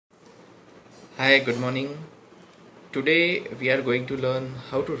Hi, good morning. Today we are going to learn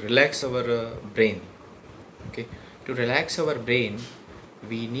how to relax our brain. Okay, to relax our brain,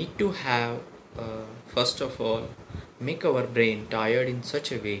 we need to have first of all make our brain tired in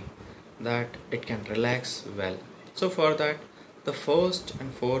such a way that it can relax well. So for that, the first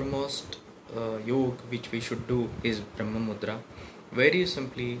and foremost yoga which we should do is Brahma Mudra. Very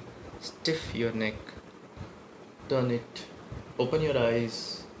simply, stiff your neck, turn it, open your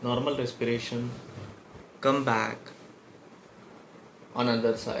eyes, normal respiration, come back on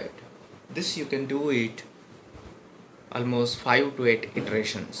other side. This you can do it almost 5 to 8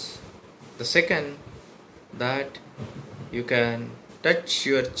 iterations. The second, that you can touch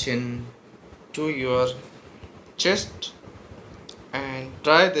your chin to your chest and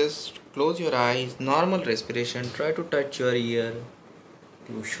try this. Close your eyes, normal respiration, try to touch your ear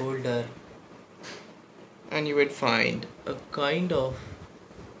to shoulder, and you will find a kind of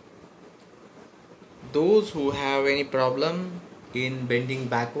those who have any problem in bending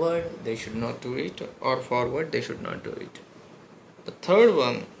backward, they should not do it, or forward, they should not do it. The third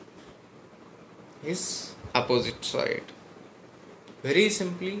one is opposite side. Very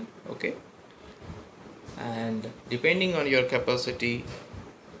simply, okay, and depending on your capacity,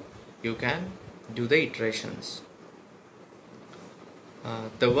 you can do the iterations.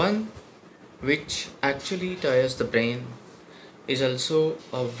 The one which actually tires the brain is also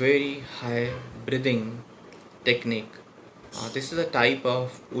a very high breathing technique. This is a type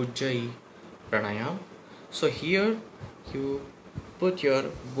of Ujjayi Pranayam. So here you put your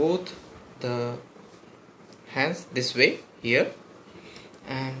both the hands this way here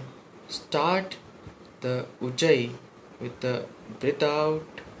and start the Ujjayi with the breath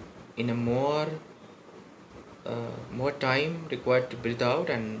out in a more time required to breathe out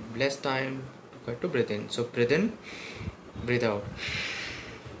and less time required to breathe in. So breathe in, breathe out.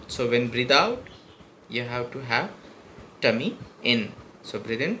 So when breathe out, you have to have tummy in. So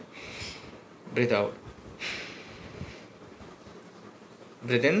breathe in, breathe out.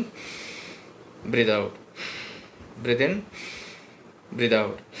 Breathe in, breathe out. Breathe in, breathe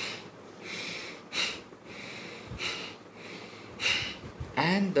out.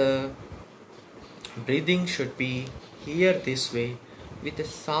 And the breathing should be here this way with a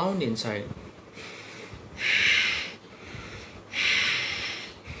sound inside.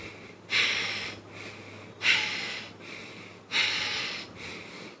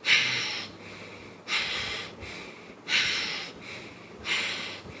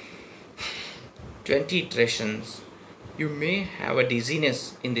 Iterations. You may have a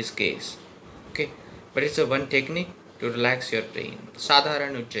dizziness in this case, okay, but it's a one technique to relax your brain.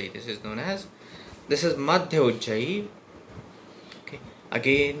 Sadharan Ujjayi, this is known as. This is Madhya Ujjayi. Okay,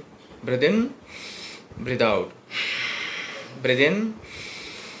 again, breathe in, breathe out. Breathe in,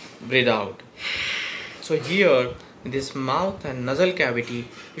 breathe out. So here, in this mouth and nasal cavity,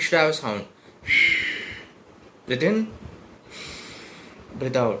 you should have a sound. Breathe in,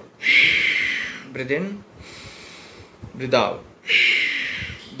 breathe out. Breathe in, breathe out.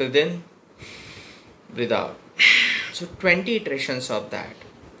 Breathe in, breathe out. So 20 iterations of that,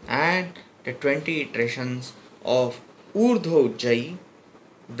 and the 20 iterations of Urdhva Ujjayi.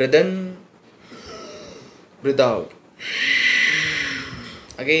 Breathe in, breathe out.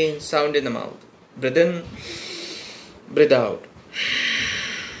 Again, sound in the mouth. Breathe in, breathe out.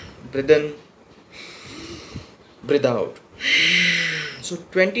 Breathe in, breathe out. So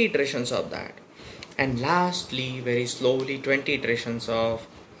 20 iterations of that. And lastly, very slowly, 20 iterations of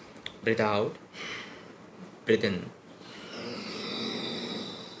breathe out, breathe in,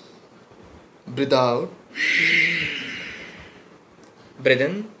 breathe out, breathe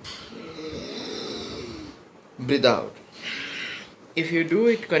in, breathe out. If you do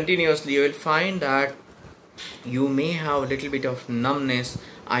it continuously, you will find that you may have a little bit of numbness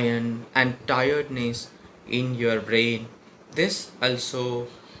and tiredness in your brain. This also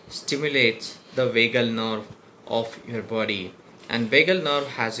stimulates the vagal nerve of your body, and vagal nerve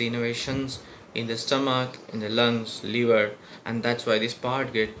has innervations in the stomach, in the lungs, liver, and that's why this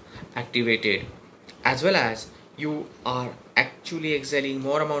part get activated. As well as you are actually exhaling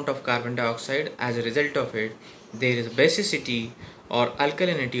more amount of carbon dioxide. As a result of it, there is basicity or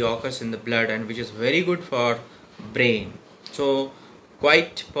alkalinity occurs in the blood, and which is very good for brain. So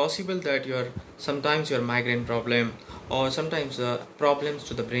quite possible that sometimes your migraine problem or sometimes problems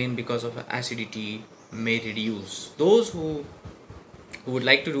to the brain because of acidity may reduce. Those who would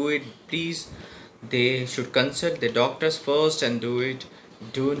like to do it, please, they should consult the doctors first and do it.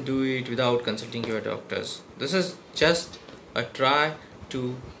 Don't do it without consulting your doctors. This is just a try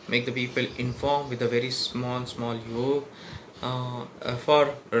to make the people informed with a very small yoga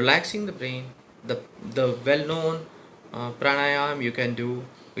for relaxing the brain the well-known pranayam you can do,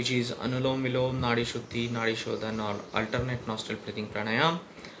 which is Anulom Vilom, Nadi Shuddhi, Nadi Shodhan, or alternate nostril breathing pranayam.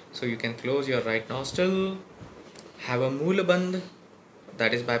 So you can close your right nostril, have a Moola Bandh,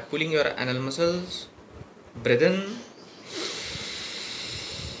 that is by pulling your anal muscles, breathe in,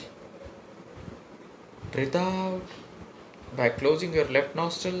 breathe out by closing your left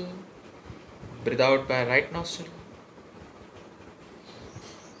nostril, breathe out by right nostril.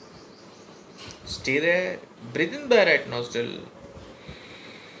 Stay there, breathe in by right nostril.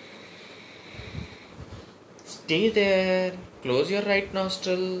 Stay there, close your right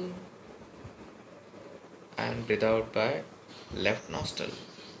nostril and breathe out by left nostril.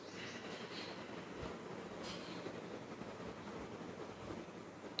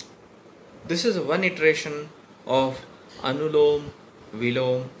 This is one iteration of Anulom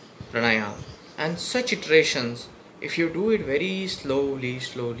Vilom Pranayam, and such iterations, if you do it very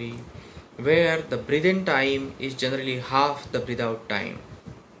slowly, where the breathe in time is generally half the breathe out time,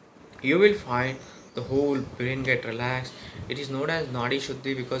 you will find the whole brain get relaxed. It is known as Nadi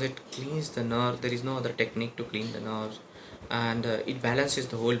Shuddhi because it cleans the nerve. There is no other technique to clean the nerves, and it balances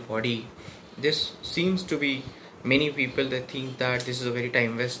the whole body. This seems to be, many people they think that this is a very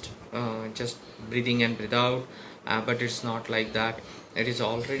time waste, just breathing and breathe out, but it's not like that. It is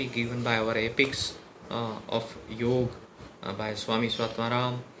already given by our epics of yoga, by Swami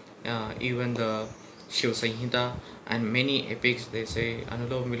Swatmaram, even the Shiv Sanhita and many epics. They say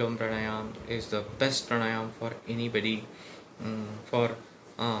Anulom Vilom Pranayam is the best pranayam for anybody, for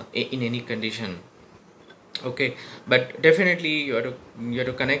in any condition. Okay, but definitely you have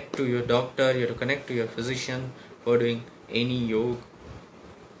to connect to your doctor, you have to connect to your physician for doing any yoga.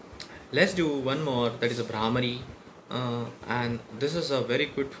 Let's do one more, that is a Bhramari, and this is a very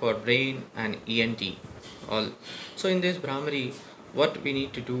good for brain and ENT all. So in this Bhramari, what we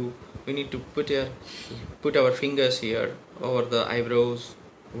need to do, we need to put our fingers here over the eyebrows.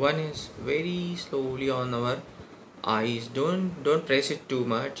 One is very slowly on our eyes, don't press it too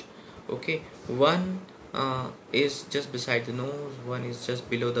much. Okay, one is just beside the nose, one is just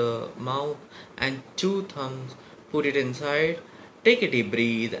below the mouth, and two thumbs, put it inside. Take a deep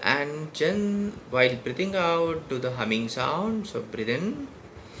breathe, and while breathing out, do the humming sound. So breathe in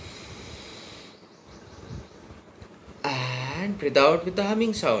and breathe out with the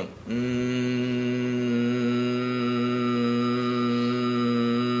humming sound.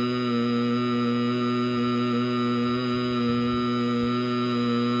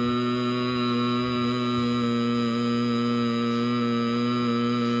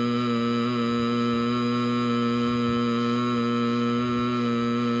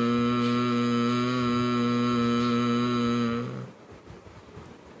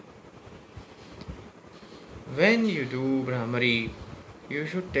 When you do Bhramari, you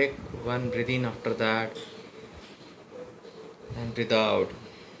should take one breath in after that and breathe out.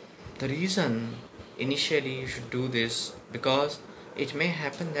 The reason initially you should do this, because it may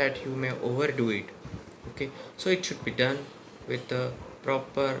happen that you may overdo it. Okay, so it should be done with the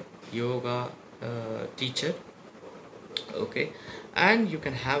proper yoga teacher. Okay, and you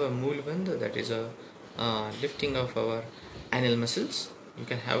can have a Moolbandha, that is a lifting of our anal muscles. You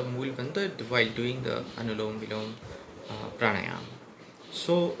can have a Moolbandha while doing the Anulom Vilom Pranayam.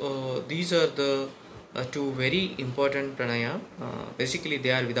 So these are the two very important pranayam. Basically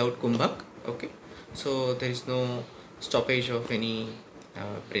they are without kumbhak. Okay, so there is no stoppage of any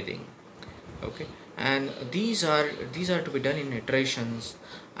breathing. Okay, and these are to be done in iterations,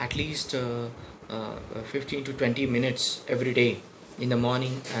 at least 15 to 20 minutes every day, in the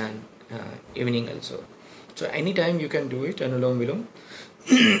morning and evening also. So anytime you can do it, Anulom Vilom.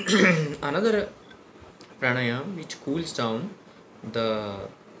 Another pranayam which cools down the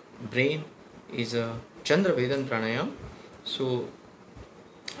brain is a Chandra Vedan pranayam. So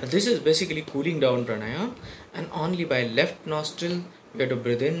this is basically cooling down pranayam, and only by left nostril you have to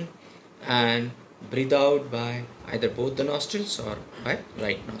breathe in and breathe out by either both the nostrils or by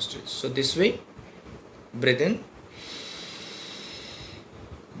right nostrils. So this way, breathe in,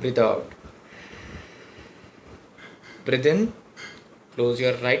 breathe out, breathe in, close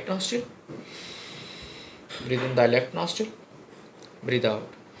your right nostril, breathe in the left nostril, breathe out,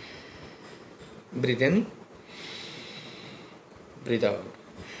 breathe in, breathe out.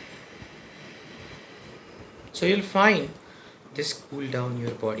 So you'll find this cool down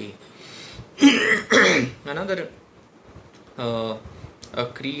your body. Another a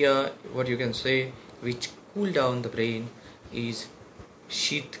kriya, what you can say, which cool down the brain is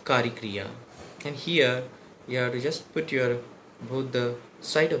Sheetkari kriya. And here you have to just put your both the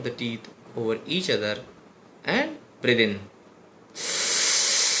side of the teeth over each other and breathe in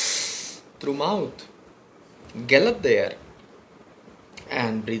through mouth. Gallop the air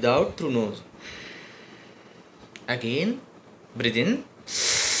and breathe out through nose. Again, breathe in,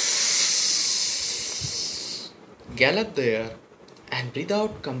 gallop the air and breathe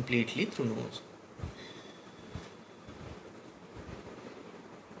out completely through nose.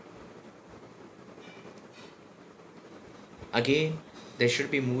 Again, there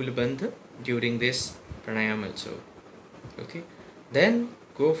should be Mool Bandh during this pranayam also. Okay. Then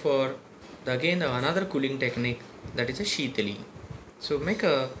go for another cooling technique, that is a Sheetali. So make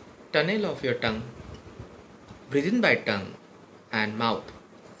a tunnel of your tongue. Breathe in by tongue and mouth.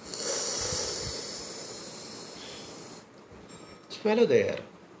 Swallow the air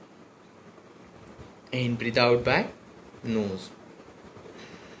and breathe out by nose.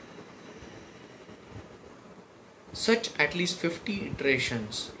 Such at least 50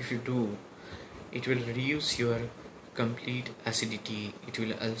 iterations if you do, it will reduce your complete acidity. It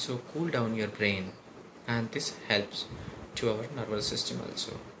will also cool down your brain, and this helps to our nervous system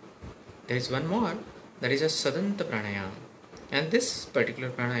also. There is one more, that is a Sadanta Pranayam, and this particular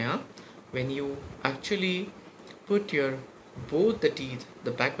pranayam, when you actually put your both the teeth,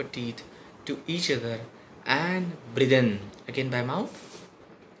 the backward teeth, to each other and breathe in again by mouth.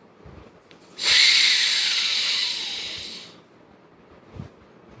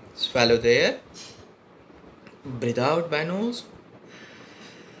 Swallow the air. Breathe out by nose.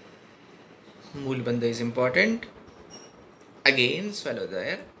 Mool Bandha is important. Again, swallow the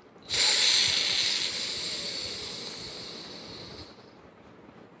air.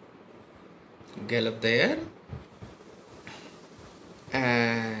 Gallop the air.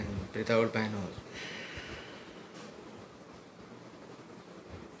 And breathe out by nose.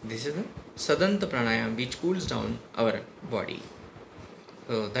 This is the Sadanta Pranayam, which cools down our body.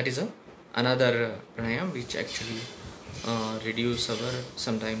 So that is another pranayam which actually reduce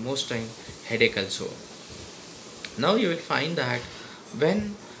our most time headache also. Now you will find that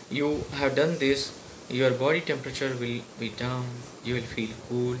when you have done this, your body temperature will be down, you will feel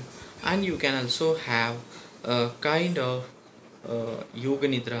cool, and you can also have a kind of yoga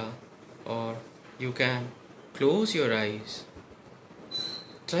nidra, or you can close your eyes.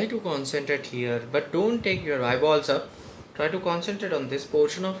 Try to concentrate here, but don't take your eyeballs up. Try to concentrate on this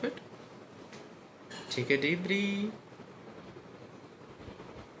portion of it. Take a deep breath.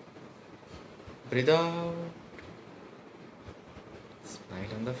 Breathe out.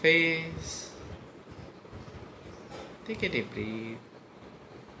 Smile on the face. Take a deep breath.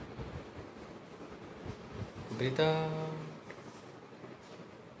 Breathe out.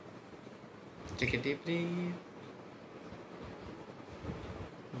 Take a deep breath.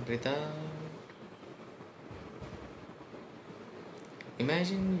 Breathe out.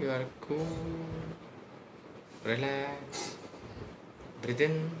 Imagine you are cool, relax, breathe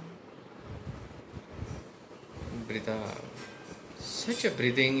in, breathe out. Such a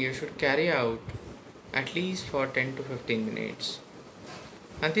breathing you should carry out at least for 10 to 15 minutes.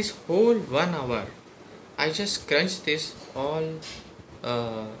 And this whole 1 hour, I just crunched this all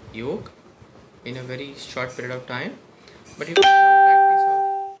yoga in a very short period of time. But you can practice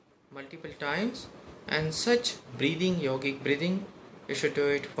of multiple times, and such breathing, yogic breathing, you should do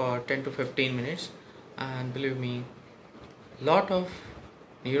it for 10 to 15 minutes, and believe me, lot of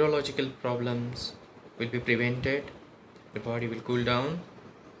neurological problems will be prevented. The body will cool down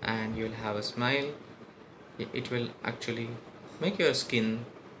and you will have a smile. It will actually make your skin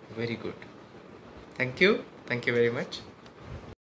very good. Thank you very much.